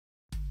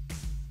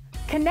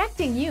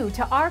connecting you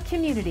to our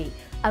community,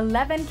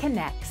 11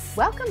 Connects.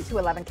 Welcome to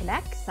 11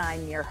 Connects.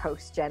 I'm your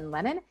host, Jen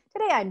Lennon.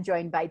 Today I'm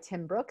joined by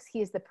Tim Brooks.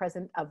 He is the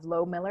president of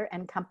Lohmiller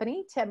and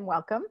Company. Tim,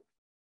 welcome.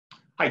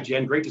 Hi,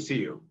 Jen. Great to see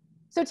you.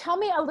 So tell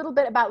me a little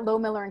bit about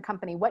Lohmiller and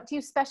Company. What do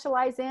you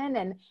specialize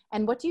in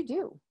and what do you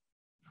do?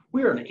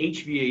 We are an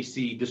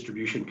HVAC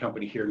distribution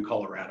company here in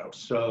Colorado.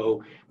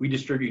 So we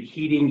distribute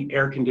heating,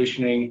 air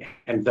conditioning,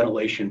 and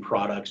ventilation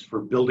products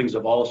for buildings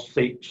of all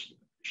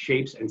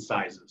shapes and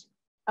sizes.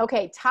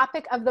 Okay,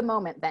 topic of the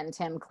moment then,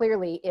 Tim,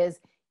 clearly is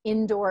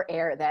indoor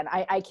air then.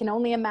 I can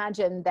only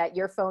imagine that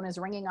your phone is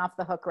ringing off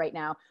the hook right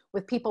now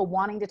with people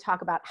wanting to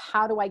talk about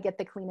how do I get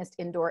the cleanest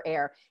indoor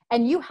air?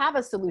 And you have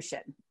a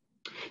solution.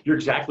 You're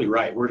exactly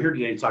right. We're here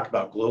today to talk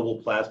about Global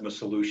Plasma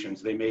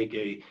Solutions. They make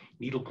a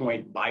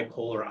needlepoint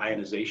bipolar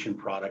ionization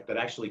product that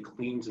actually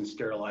cleans and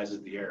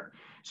sterilizes the air.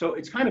 So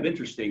it's kind of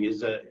interesting,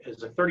 as a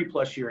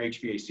 30-plus year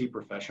HVAC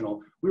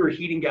professional, we were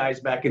heating guys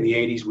back in the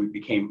 80s. We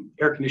became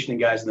air conditioning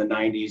guys in the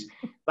 90s.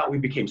 Thought we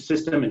became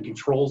system and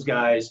controls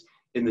guys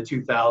in the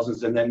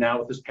 2000s. And then now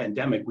with this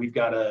pandemic, we've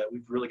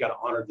really got to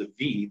honor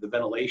the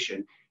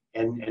ventilation,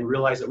 and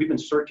realize that we've been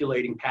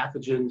circulating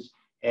pathogens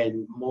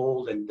and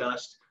mold and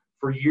dust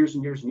for years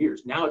and years and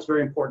years. Now it's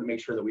very important to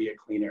make sure that we get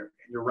clean air.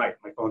 And you're right,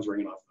 my phone's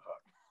ringing off the hook.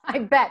 I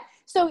bet.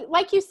 So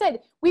like you said,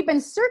 we've been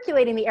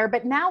circulating the air,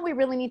 but now we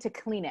really need to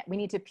clean it. We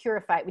need to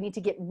purify it. We need to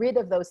get rid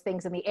of those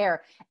things in the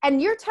air.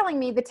 And you're telling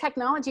me the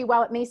technology,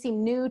 while it may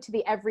seem new to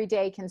the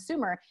everyday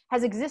consumer,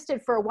 has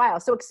existed for a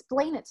while. So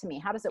explain it to me.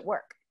 How does it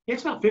work?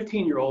 It's about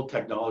 15-year-old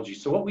technology.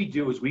 So what we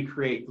do is we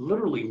create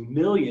literally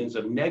millions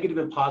of negative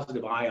and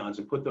positive ions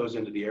and put those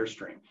into the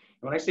airstream. And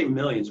when I say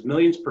millions,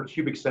 millions per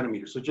cubic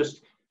centimeter. So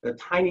just a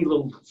tiny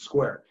little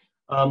square.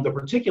 The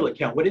particulate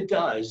count, what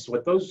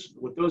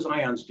those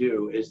ions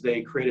do is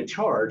they create a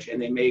charge,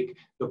 and they make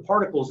the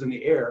particles in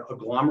the air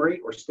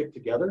agglomerate or stick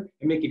together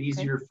and make it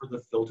easier for the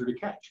filter to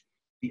catch.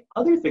 The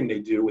other thing they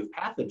do with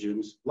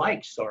pathogens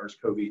like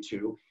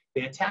SARS-CoV-2,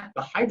 they attack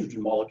the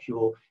hydrogen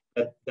molecule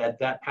that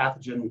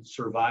pathogen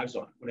survives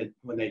on.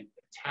 When they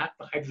attack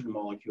the hydrogen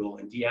molecule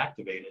and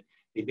deactivate it,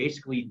 they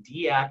basically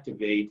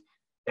deactivate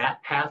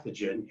that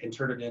pathogen and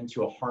turn it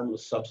into a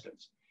harmless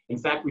substance. In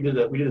fact, we did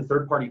a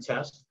third-party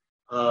test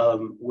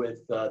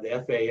with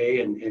the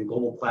FAA and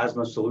Global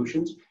Plasma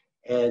Solutions,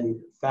 and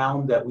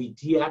found that we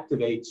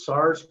deactivate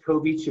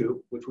SARS-CoV-2,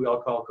 which we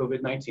all call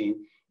COVID-19,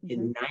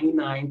 in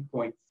to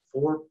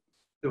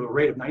a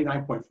rate of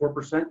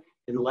 99.4%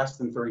 in less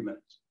than 30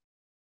 minutes.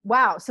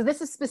 Wow. So this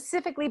has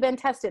specifically been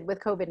tested with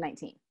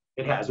COVID-19.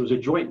 It has. It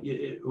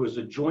was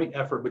a joint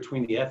effort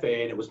between the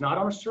FAA, and it was not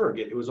on a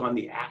surrogate. It was on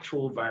the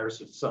actual virus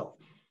itself.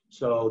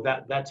 So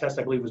that test,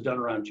 I believe, was done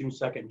around June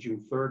 2nd,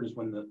 June 3rd is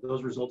when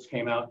those results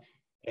came out,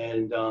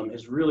 and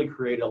has really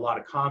created a lot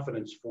of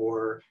confidence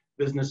for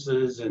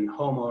businesses and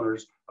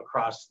homeowners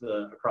across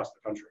the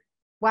country.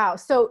 Wow.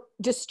 So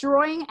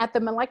destroying at the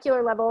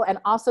molecular level and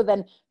also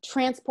then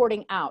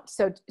transporting out.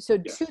 So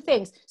yes. Two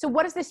things. So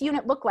what does this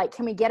unit look like?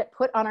 Can we get it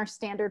put on our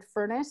standard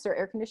furnace or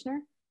air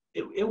conditioner?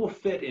 It will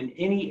fit in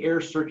any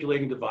air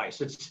circulating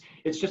device.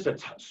 It's just a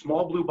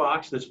small blue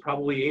box that's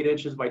probably 8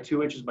 inches by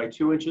 2 inches by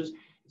 2 inches.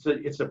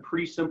 It's a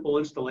pretty simple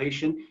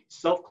installation,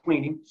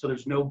 self-cleaning, so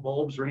there's no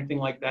bulbs or anything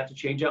like that to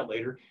change out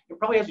later. It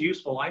probably has a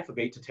useful life of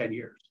 8 to 10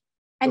 years.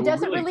 And so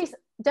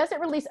does it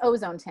release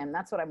ozone, Tim?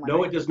 That's what I'm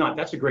wondering. No, it does not.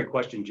 That's a great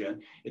question, Jen.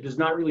 It does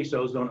not release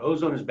ozone.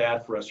 Ozone is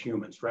bad for us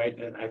humans, right?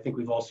 And I think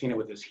we've all seen it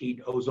with this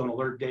heat ozone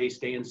alert day,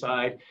 stay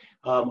inside.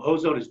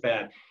 Ozone is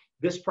bad.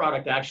 This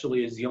product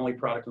actually is the only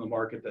product on the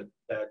market that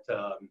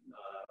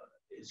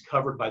is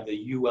covered by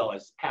the UL,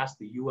 has passed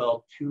the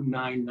UL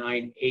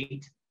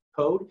 2998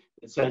 code.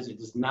 It says it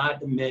does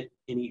not emit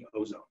any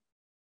ozone.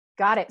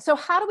 Got it. So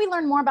how do we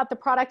learn more about the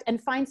product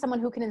and find someone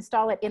who can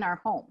install it in our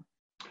home?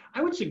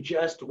 I would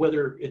suggest,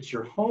 whether it's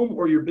your home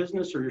or your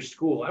business or your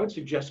school, I would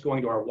suggest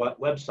going to our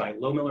website,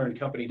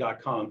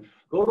 lohmillerandcompany.com,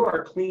 go to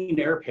our clean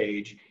air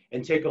page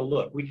and take a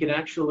look. We can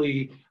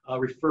actually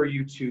refer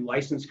you to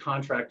licensed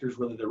contractors,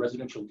 whether they're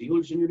residential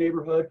dealers in your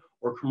neighborhood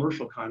or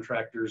commercial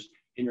contractors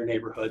in your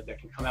neighborhood, that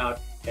can come out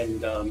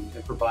and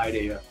provide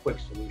a quick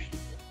solution.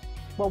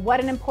 Well, what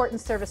an important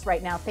service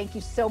right now. Thank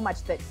you so much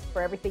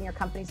for everything your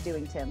company's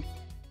doing, Tim.